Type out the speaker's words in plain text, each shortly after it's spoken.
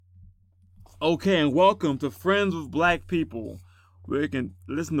Okay, and welcome to Friends with Black People, where you can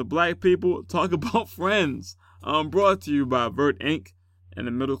listen to black people talk about friends. Brought to you by Vert Inc. and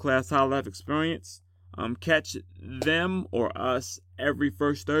the Middle Class High Life Experience. Catch them or us every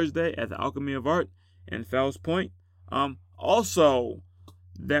first Thursday at the Alchemy of Art in Fells Point. Also,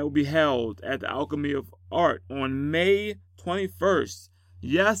 that will be held at the Alchemy of Art on May 21st.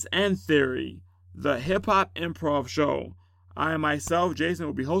 Yes and Theory, the hip-hop improv show. I myself, Jason,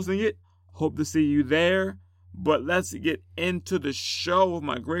 will be hosting it. Hope to see you there. But let's get into the show with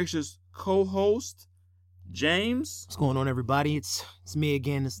my gracious co-host, James. What's going on, everybody? It's me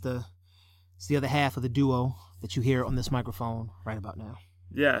again. It's the other half of the duo that you hear on this microphone right about now.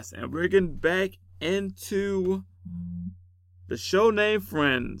 Yes, and we're getting back into the show named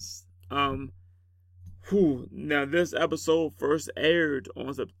Friends. Now this episode first aired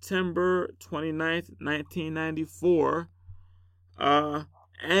on September 29th, 1994.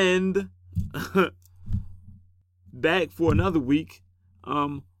 And back for another week.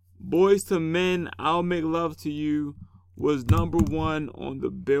 Boys to Men, I'll Make Love to You was number 1 on the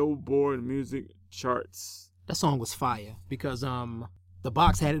Billboard music charts. That song was fire because the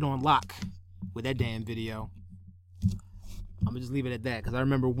box had it on lock with that damn video. I'm gonna just leave it at that because I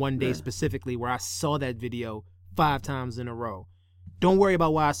remember one day specifically where I saw that video 5 times in a row. Don't worry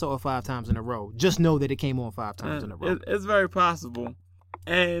about why I saw it 5 times in a row. Just know that it came on 5 times in a row. It's very possible.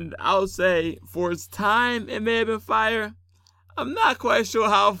 And I would say for its time, it may have been fire. I'm not quite sure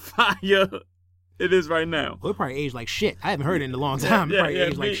how fire it is right now. Well, it probably aged like shit. I haven't heard it in a long time. It probably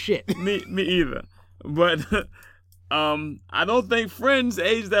aged like shit. Me either. But I don't think Friends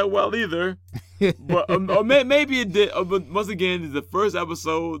aged that well either. But or maybe it did. But once again, it's the first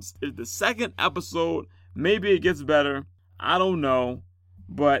episodes. It's the second episode. Maybe it gets better. I don't know.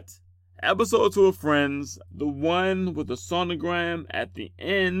 But episode 2 of Friends, the one with the sonogram at the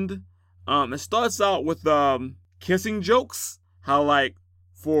end, it starts out with kissing jokes. How like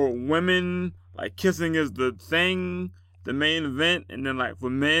for women, like kissing is the thing, the main event, and then like for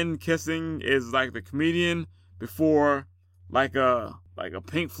men, kissing is like the comedian before like a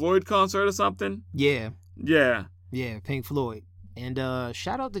Pink Floyd concert or something. Yeah, Pink Floyd. And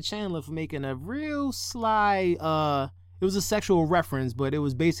shout out to Chandler for making a real sly it was a sexual reference, but it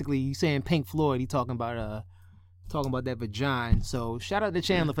was basically saying Pink Floyd. He talking about that vagina. So shout out to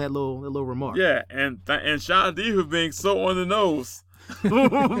Chandler for that little remark. Yeah, and shout out to you for being so on the nose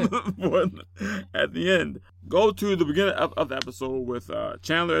at the end. Go to the beginning of the episode with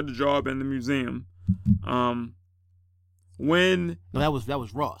Chandler at the job in the museum. When that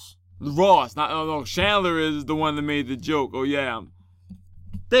was Ross. Ross, no. Chandler is the one that made the joke. Oh yeah,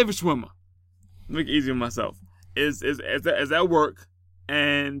 David Schwimmer. Make it easy on myself. Is at work,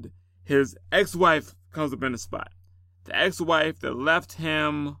 and his ex-wife comes up in the spot. The ex-wife that left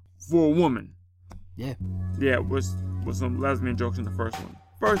him for a woman. Yeah, with some lesbian jokes in the first one.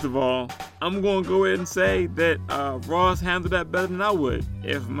 First of all, I'm going to go ahead and say that Ross handled that better than I would.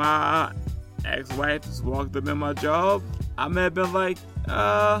 If my ex-wife just walked up in my job, I may have been like,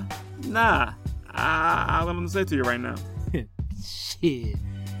 nah. I'm going to say to you right now. Shit.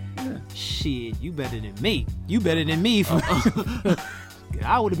 Yeah. Shit, you better than me.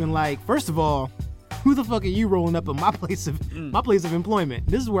 I would have been like, first of all, who the fuck are you rolling up at my place of employment?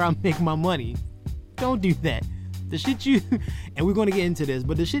 This is where I make my money. Don't do that. The shit and we're going to get into this,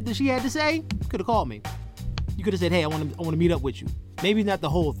 but the shit that she had to say, could have called me. You could have said, hey, I want to meet up with you. Maybe not the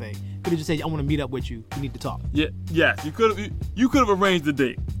whole thing. Could have just said, I want to meet up with you. We need to talk. Yeah, yes, you could have arranged the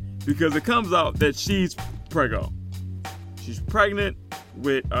date because it comes out that she's preggo. She's pregnant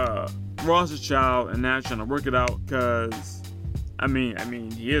with Ross's child, and now trying to work it out because, I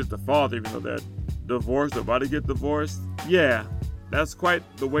mean, he is the father, even though they're divorced, they're about to get divorced. Yeah, that's quite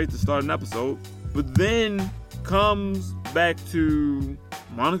the way to start an episode. But then comes back to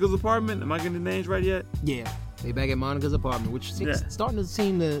Monica's apartment. Am I getting the names right yet? Yeah, they back at Monica's apartment, which is starting to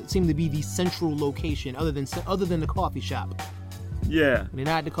seem to be the central location, other than the coffee shop. Yeah, when they're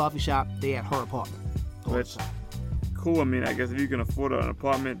not at the coffee shop, they at her apartment. Which, cool. I mean, I guess if you can afford an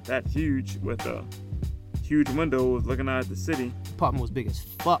apartment that huge with huge windows looking out at the city. The apartment was big as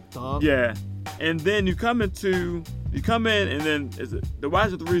fuck, dog. Yeah, and then you come in, and then is it the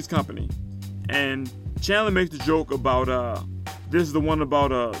Wise with Three's Company, and Chandler makes the joke about this is the one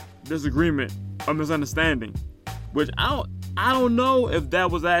about disagreement, a misunderstanding, which I don't know if that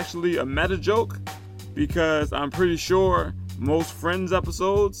was actually a meta joke, because I'm pretty sure most Friends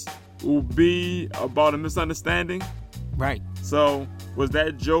episodes will be about a misunderstanding. Right. So was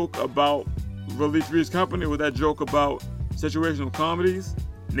that joke about Really Three's Company? Was that joke about situational comedies?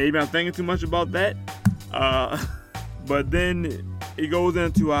 Maybe I'm thinking too much about that. but then it goes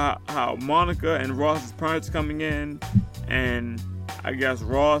into how Monica and Ross's parents coming in, and I guess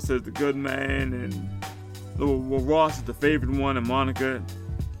Ross is the good man, and well, Ross is the favorite one, and Monica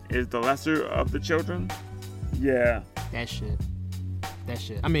is the lesser of the children. Yeah. That shit.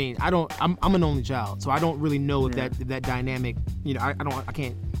 I mean, I'm an only child, so I don't really know if that dynamic, you know, I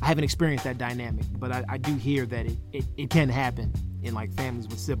haven't experienced that dynamic, but I do hear that it can happen in like families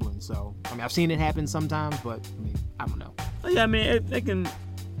with siblings. So, I mean, I've seen it happen sometimes, but I mean, I don't know. Yeah, I mean, it can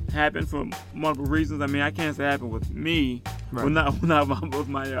happen for multiple reasons. I mean, I can't say it happened with me, Right. not with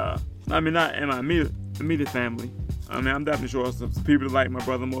my, I mean, not in my immediate family. I mean, I'm definitely sure some people like my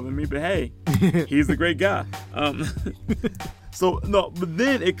brother more than me, but hey, he's a great guy. So no, but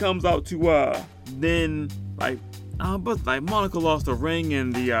then it comes out to but Monica lost a ring in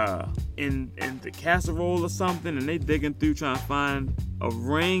the in the casserole or something, and they digging through trying to find a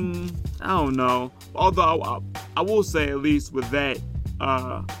ring. I don't know. Although I will say, at least with that,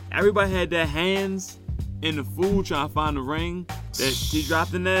 everybody had their hands in the food trying to find the ring that she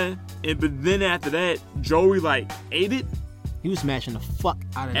dropped in there. But then after that, Joey ate it. He was smashing the fuck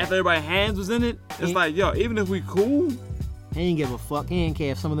out of that. After everybody's hands was in it, it's like, yo, even if we cool, he ain't give a fuck. He ain't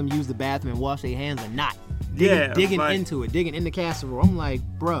care if some of them use the bathroom and wash their hands or not. Digging into it, digging in the casserole. I'm like,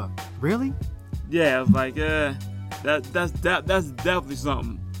 bruh, really? Yeah, I was like, that's definitely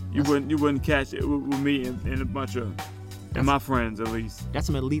something you wouldn't catch it with me and a bunch of and my friends, at least. That's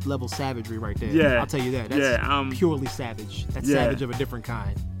some elite level savagery right there. Yeah, I'll tell you that. That's purely savage. That's savage of a different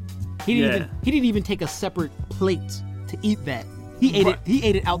kind. He didn't even take a separate plate to eat that. He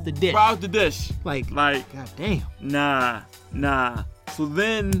ate it out the dish. Right out the dish. Like god damn. Nah. So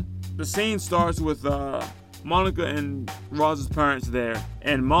then the scene starts with Monica and Ross's parents there,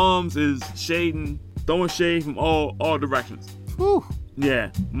 and Moms is throwing shade from all directions. Whew.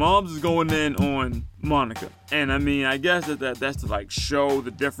 Yeah, Moms is going in on Monica, and I mean, I guess that's to like show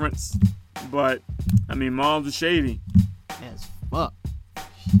the difference, but I mean, Moms is shady. As fuck.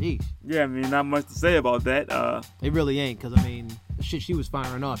 Sheesh. Yeah, I mean, not much to say about that. It really ain't, cause I mean, the shit she was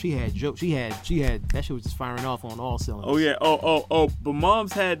firing off, she had jokes. She had that shit was just firing off on all cylinders. Oh yeah. Oh. But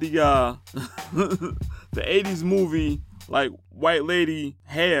Moms had the the 80s movie like white lady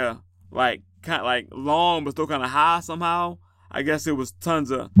hair, like kind of like long but still kind of high somehow. I guess it was tons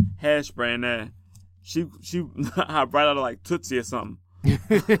of hairspray in there. She brought out like Tootsie or something.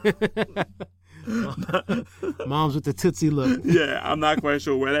 Moms with the Tootsie look. Yeah, I'm not quite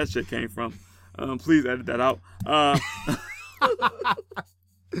sure where that shit came from. Please edit that out.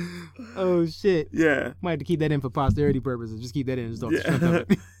 Oh shit. Yeah. Might have to keep that in for posterity purposes. Just keep that in. Just don't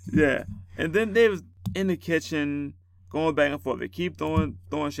Yeah. And then they was in the kitchen going back and forth. They keep throwing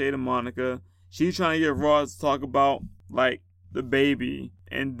shade at Monica. She's trying to get Ross to talk about like the baby,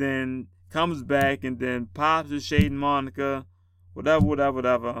 and then comes back and then Pops is shading Monica,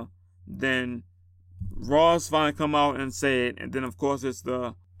 whatever. Then Ross finally come out and say it, and then of course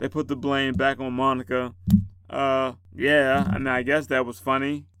they put the blame back on Monica. Yeah, I mean, I guess that was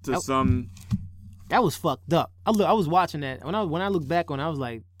funny to some. That was fucked up. I was watching that when I look back on it, I was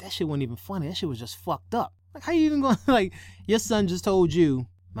like, that shit wasn't even funny. That shit was just fucked up. Like, how you even going like your son just told you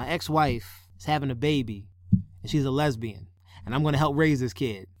my ex-wife is having a baby and she's a lesbian and I'm gonna help raise this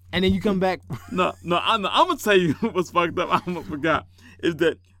kid, and then you come back. No, I'm gonna tell you what's fucked up. I almost forgot is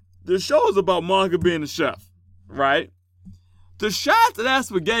that the show is about Monica being a chef, right? The shots of that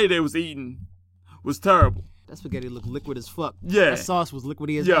spaghetti they was eating was terrible. That spaghetti looked liquid as fuck. Yeah. That sauce was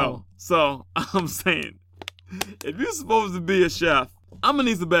liquidy as hell. So I'm saying, if you're supposed to be a chef, I'm gonna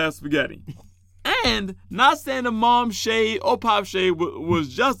need some bad spaghetti. And not saying the mom shade or pop shade was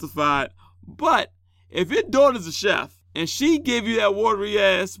justified, but if your daughter's a chef and she give you that watery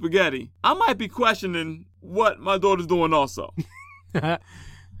ass spaghetti, I might be questioning what my daughter's doing also.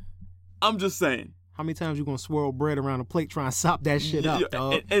 I'm just saying. How many times you gonna swirl bread around a plate trying to sop that shit up,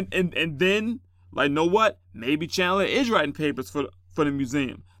 dog? And then, like, know what? Maybe Chandler is writing papers for the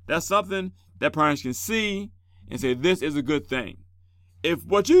museum. That's something that parents can see and say, this is a good thing. If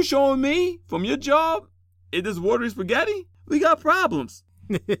what you showing me from your job is this watery spaghetti, we got problems.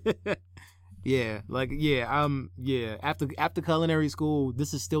 Yeah. After culinary school,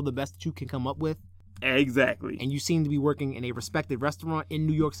 this is still the best that you can come up with. Exactly. And you seem to be working in a respected restaurant in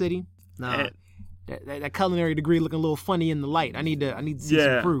New York City. Nah, that culinary degree looking a little funny in the light. I need to see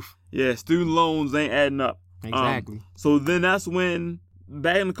some proof. Yeah, student loans ain't adding up. Exactly. So then that's when,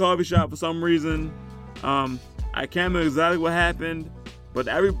 back in the coffee shop for some reason, I can't remember exactly what happened, because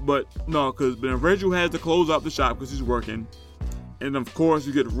Rachel has to close up the shop because she's working. And of course,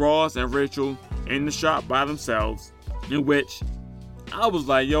 you get Ross and Rachel in the shop by themselves, in which I was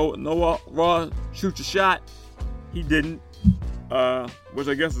like, yo, know what, Ross, shoot your shot. he didn't, which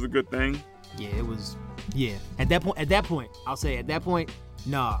I guess is a good thing. Yeah, it was. Yeah, at that point, I'll say at that point,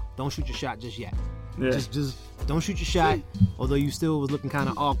 nah, don't shoot your shot just yet. Yeah. Just don't shoot your shot. Although you still was looking kind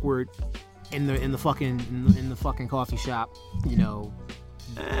of awkward in the fucking coffee shop, you know.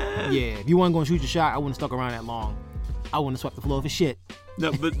 Yeah, if you weren't gonna shoot your shot, I wouldn't stuck around that long. I wouldn't have swept the floor for shit.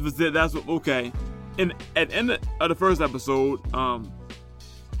 No, but that's what. Okay, and at the end of the first episode,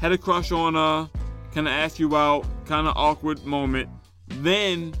 had a crush on her, kind of asked you out, kind of awkward moment.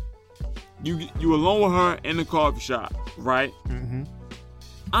 Then you alone with her in the coffee shop, right? Mm-hmm.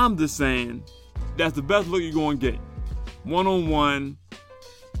 I'm just saying, that's the best look you're gonna get. 1-on-1,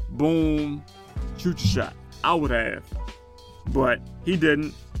 boom, shoot your shot. I would have, but he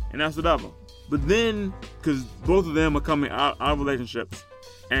didn't, and that's whatever. But then, because both of them are coming out of relationships,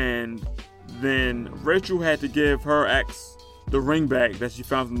 and then Rachel had to give her ex the ring back that she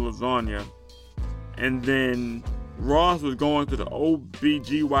found from the lasagna, and then Ross was going to the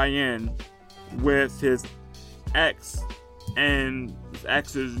OBGYN with his ex and his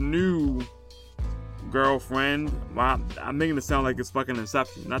ex's new girlfriend. Well, I'm making it sound like it's fucking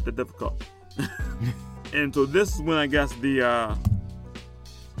Inception, not that difficult. And so this is when I guess the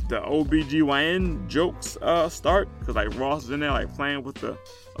OBGYN jokes start, because like Ross is in there like playing with the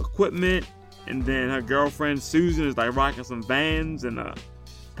equipment, and then her girlfriend Susan is like rocking some Vans and a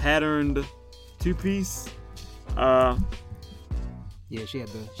patterned two-piece. Yeah, she had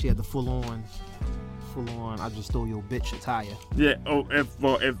the full on I just stole your bitch attire. Yeah. Oh,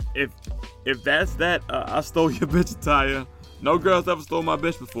 if that's that, I stole your bitch attire. No girls ever stole my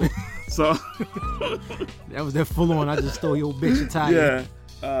bitch before. So that was that full on I just stole your bitch attire.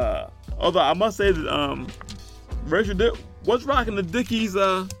 Yeah. Although I must say that Rachel was rocking the Dickies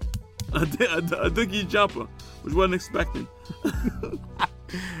a Dickies jumper, which wasn't expecting.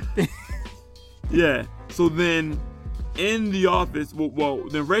 Yeah. So then in the office, well,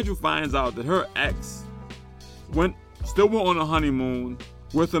 then Rachel finds out that her ex still went on a honeymoon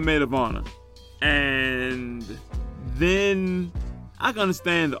with a maid of honor, and then I can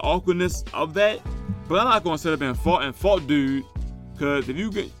understand the awkwardness of that, but I'm not gonna sit up and fault dude, because if you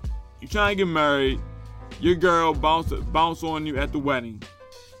trying to get married, your girl bounce on you at the wedding.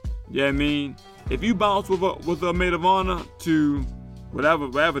 Yeah, I mean, if you bounce with a maid of honor to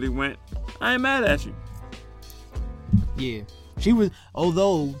wherever they went, I ain't mad at you. Yeah, she was.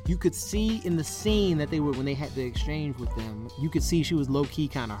 Although you could see in the scene that when they had the exchange with them, you could see she was low key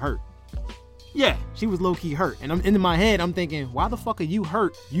kind of hurt. Yeah, she was low key hurt, and in my head, I'm thinking, why the fuck are you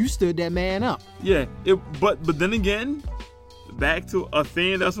hurt? You stood that man up. Yeah, but then again, back to a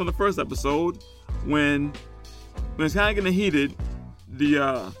theme that's on the first episode, when it's kind of getting heated,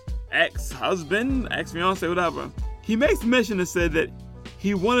 the ex-husband, ex-fiance, whatever, he makes mention and said that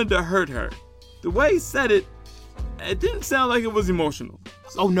he wanted to hurt her. The way he said it didn't sound like it was emotional.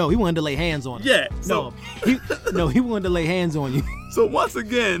 Oh no, he wanted to lay hands on her. Yeah. So he wanted to lay hands on you. So once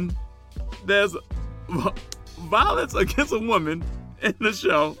again, there's violence against a woman in the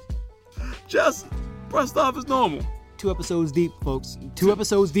show, just brushed off as normal. 2 episodes deep, folks. 2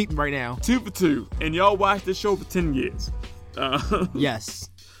 episodes deep right now. 2 for 2, and y'all watched this show for 10 years. Yes.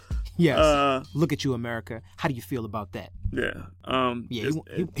 Look at you, America. How do you feel about that? Yeah.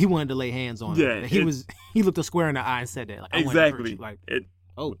 He wanted to lay hands on her. He looked her square in the eye and said that. Like, exactly. Like,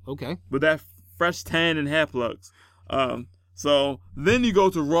 oh, okay. With that fresh tan and hair plugs. So then you go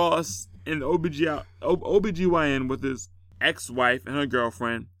to Ross in the OBGYN with his ex-wife and her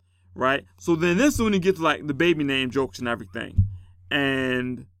girlfriend, right? So then this is when you get to like the baby name jokes and everything.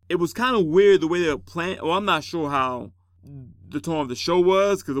 And it was kind of weird the way they were playing. Well, I'm not sure how the tone of the show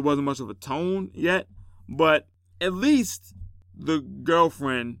was, because there wasn't much of a tone yet. But at least the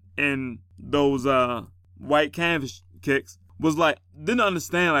girlfriend in those white canvas kicks was like, didn't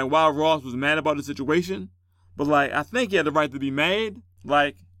understand like why Ross was mad about the situation. But like, I think he had the right to be mad.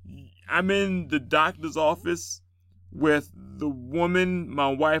 Like, I'm in the doctor's office with the woman my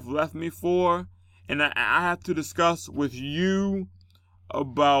wife left me for, and I have to discuss with you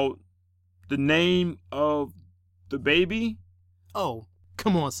about the name of the baby. Oh,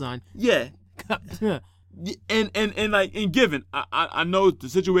 come on, son. Yeah. and like, and given, I know the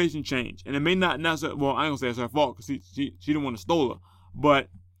situation changed, and it may not necessarily, well, I ain't gonna say it's her fault, because she didn't want to stole her, but,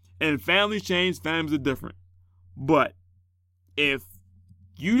 and families change, families are different. But if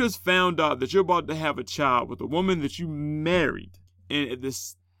you just found out that you're about to have a child with a woman that you married, and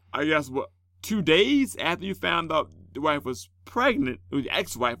this, I guess, 2 days after you found out the wife was pregnant, or the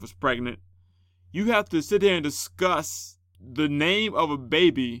ex-wife was pregnant, you have to sit there and discuss the name of a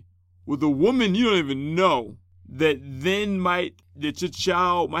baby with a woman you don't even know, that your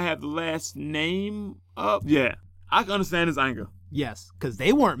child might have the last name of. Yeah, I can understand his anger. Yes, because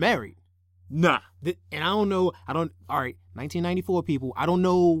they weren't married. Nah. And all right, 1994 people, I don't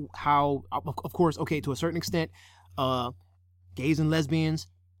know how, of course, okay, to a certain extent, gays and lesbians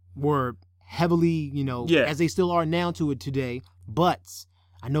were heavily, as they still are now to it today, but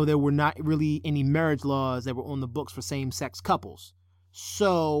I know there were not really any marriage laws that were on the books for same-sex couples.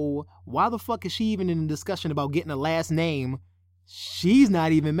 So why the fuck is she even in a discussion about getting a last name? She's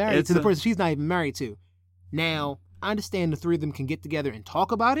not even married to the person she's not even married to. Now, I understand the three of them can get together and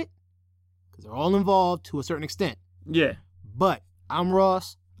talk about it, because they're all involved to a certain extent. Yeah. But I'm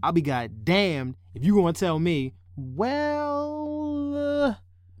Ross. I'll be goddamned if you going to tell me, well...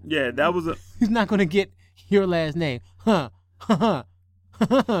 yeah, that was he's not going to get your last name. Huh.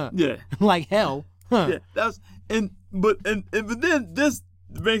 Yeah. Like hell. Huh. Yeah, but then this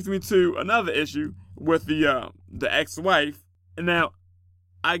brings me to another issue with the ex-wife. And now,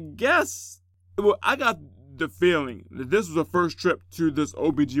 I guess, I got the feeling that this was her first trip to this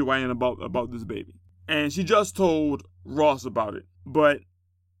OBGYN about this baby. And she just told Ross about it. But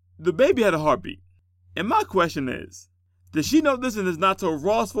the baby had a heartbeat. And my question is, did she know this and has not told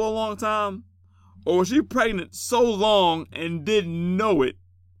Ross for a long time? Or was she pregnant so long and didn't know it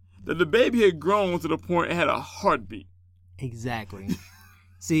that the baby had grown to the point it had a heartbeat? Exactly.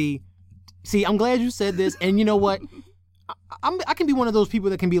 See, I'm glad you said this. And you know what? I can be one of those people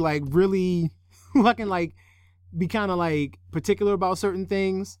that can be like really, I can like be kind of like particular about certain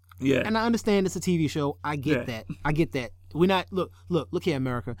things. Yeah. And I understand it's a TV show. I get that. We're not, look here,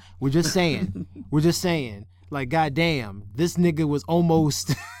 America. We're just saying, like, goddamn, this nigga was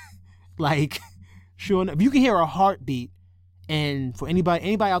almost like, sure enough, you can hear a heartbeat. And for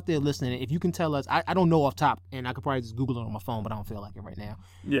anybody out there listening, if you can tell us, I don't know off top, and I could probably just Google it on my phone, but I don't feel like it right now.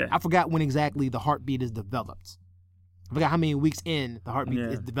 Yeah. I forgot when exactly the heartbeat is developed. I forgot how many weeks in the heartbeat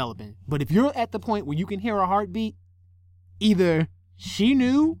is developing. But if you're at the point where you can hear a heartbeat, either she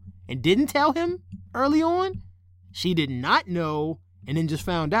knew and didn't tell him early on, she did not know and then just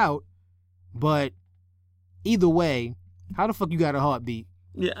found out. But either way, how the fuck you got a heartbeat?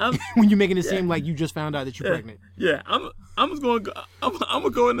 Yeah, when you're making it seem like you just found out that you're pregnant. Yeah, I'm just gonna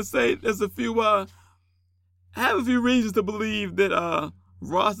go in and say there's a few I have a few reasons to believe that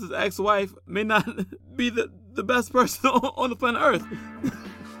Ross's ex-wife may not be the best person on the planet Earth.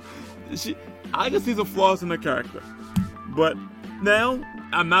 I can see some flaws in her character, but now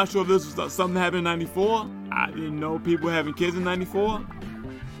I'm not sure if this was something that happened in '94. I didn't know people were having kids in '94,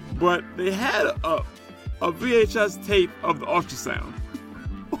 but they had a VHS tape of the ultrasound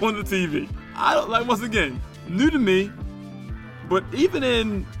on the TV. I don't like, once again, new to me, but even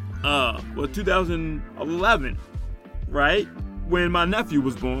in 2011, right, when my nephew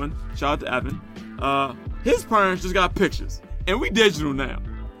was born, shout out to Evan, his parents just got pictures, and we digital now.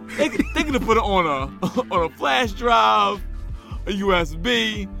 They could have put it on a flash drive, a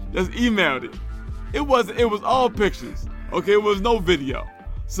USB, just emailed it. It was all pictures. Okay, it was no video.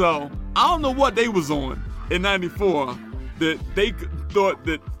 So I don't know what they was on in '94 that they thought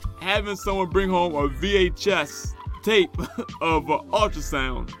that having someone bring home a VHS tape of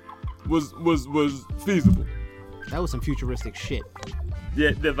ultrasound was feasible. That was some futuristic shit.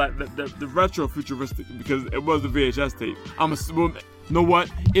 Yeah, the retro futuristic, because it was the VHS tape. You know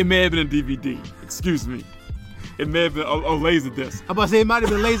what? It may have been a DVD. Excuse me. It may have been a laser disc. I'm about to say it might have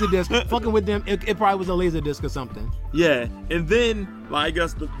been a laser disc. Fucking with them, it probably was a laser disc or something. Yeah, and then I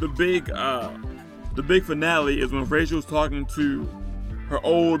guess the big finale is when Rachel's talking to her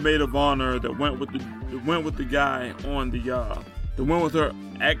old maid of honor that went with the guy on the went with her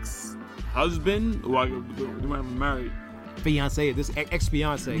ex-husband. Well, they weren't married. Fiance, this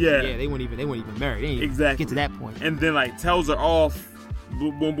ex-fiance. Yeah, they weren't even married. They didn't exactly get to that point. And then like tells her off.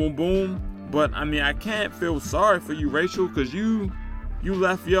 Boom, boom, boom, boom. But I mean, I can't feel sorry for you, Rachel, because you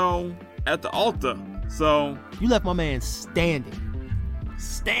left yo at the altar. So you left my man standing.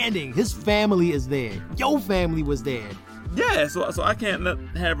 His family is there. Your family was there. Yeah, so I can't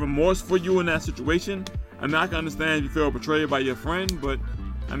have remorse for you in that situation. I mean, I can understand if you feel betrayed by your friend, but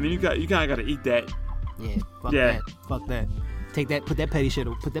I mean, you kind of got to eat that. Yeah, fuck that. Take that, put that petty shit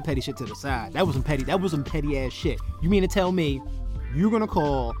to the side. That was some petty ass shit. You mean to tell me you're gonna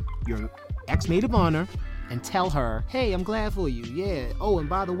call your ex-maid of honor and tell her, hey, I'm glad for you. Yeah. Oh, and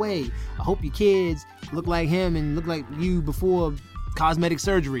by the way, I hope your kids look like him and look like you before cosmetic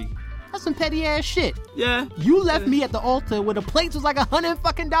surgery. That's some petty ass shit. Yeah. You left me at the altar where the plates was like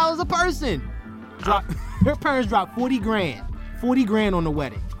 $100 a person. Her parents dropped $40,000 on the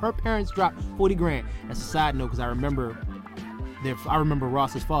wedding. Her parents dropped $40,000. That's a side note, because I remember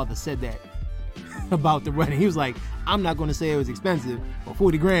Ross's father said that about the wedding. He was like, I'm not going to say it was expensive, but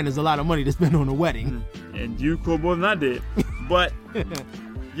 40 grand is a lot of money to spend on a wedding. And you quote more than I did. But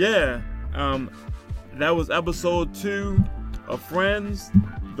yeah, that was episode 2 of Friends.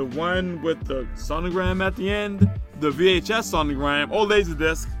 The one with the sonogram at the end, the VHS sonogram or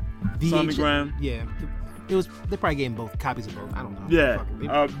Laserdisc sonogram. Yeah, it was. They probably gave him both copies of both. I don't know. Yeah,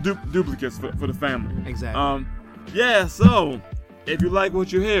 duplicates for the family. Exactly. Yeah. So if you like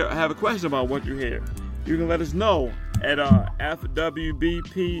what you hear, or have a question about what you hear, you can let us know at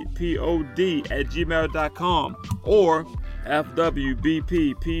fwbppod@gmail.com or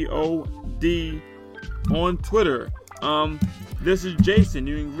fwbppod on Twitter. This is Jason.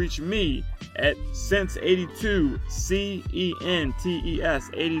 You can reach me at Sense82, CENTES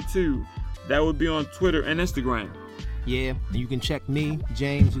 82. That would be on Twitter and Instagram. Yeah, and you can check me,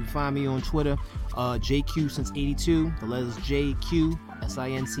 James. You can find me on Twitter, JQ Since 82. The letters JQ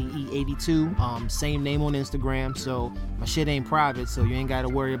SINCE 82. Same name on Instagram. So my shit ain't private, so you ain't got to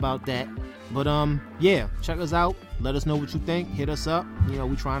worry about that. But yeah, check us out. Let us know what you think. Hit us up. You know,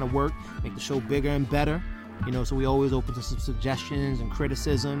 we trying to work, make the show bigger and better. You know, so we always open to some suggestions and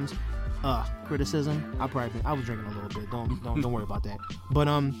criticisms. Criticism. I was drinking a little bit. Don't worry about that. But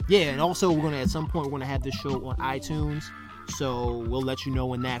yeah, and also at some point we're gonna have this show on iTunes. So we'll let you know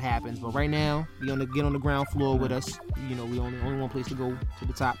when that happens. But right now, get on the ground floor with us. You know, we only one place to go to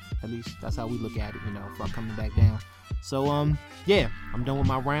the top. At least that's how we look at it. You know, for coming back down. So yeah, I'm done with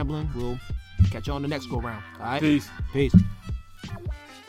my rambling. We'll catch you on the next go round. All right. Peace. Peace.